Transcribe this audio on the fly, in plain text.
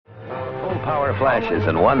power flashes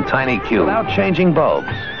in one tiny cube without changing bulbs.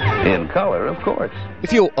 In color, of course.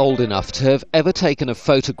 If you're old enough to have ever taken a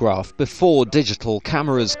photograph before digital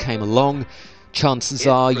cameras came along, chances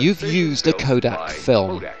are you've used a Kodak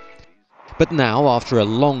film. But now, after a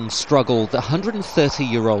long struggle, the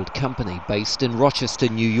 130-year-old company based in Rochester,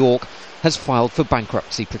 New York, has filed for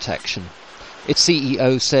bankruptcy protection. Its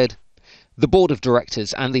CEO said, "The board of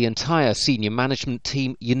directors and the entire senior management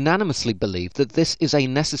team unanimously believe that this is a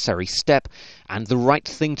necessary step and the right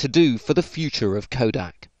thing to do for the future of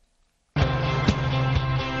Kodak."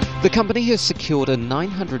 The company has secured a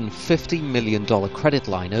 $950 million credit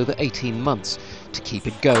line over 18 months to keep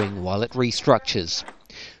it going while it restructures.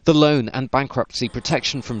 The loan and bankruptcy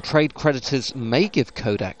protection from trade creditors may give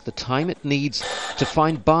Kodak the time it needs to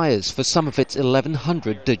find buyers for some of its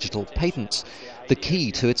 1,100 digital patents, the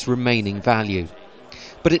key to its remaining value.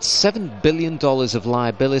 But its $7 billion of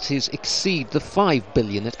liabilities exceed the $5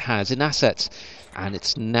 billion it has in assets, and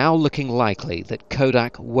it's now looking likely that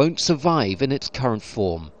Kodak won't survive in its current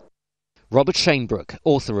form. Robert Shainbrook,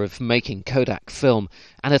 author of Making Kodak Film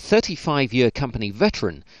and a 35-year company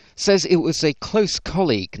veteran, says it was a close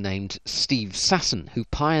colleague named Steve Sasson who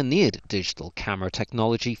pioneered digital camera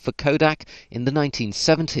technology for Kodak in the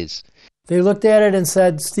 1970s. They looked at it and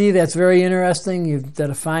said, "Steve, that's very interesting. You've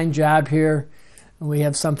done a fine job here. We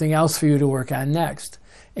have something else for you to work on next."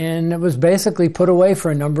 And it was basically put away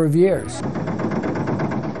for a number of years.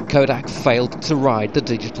 Kodak failed to ride the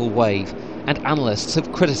digital wave, and analysts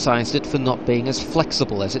have criticized it for not being as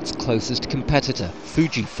flexible as its closest competitor,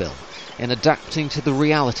 Fujifilm, in adapting to the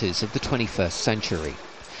realities of the 21st century.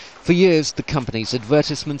 For years, the company's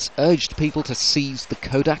advertisements urged people to seize the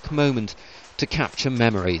Kodak moment to capture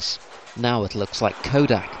memories. Now it looks like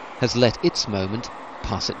Kodak has let its moment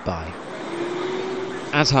pass it by.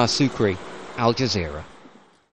 Azhar Sukri, Al Jazeera.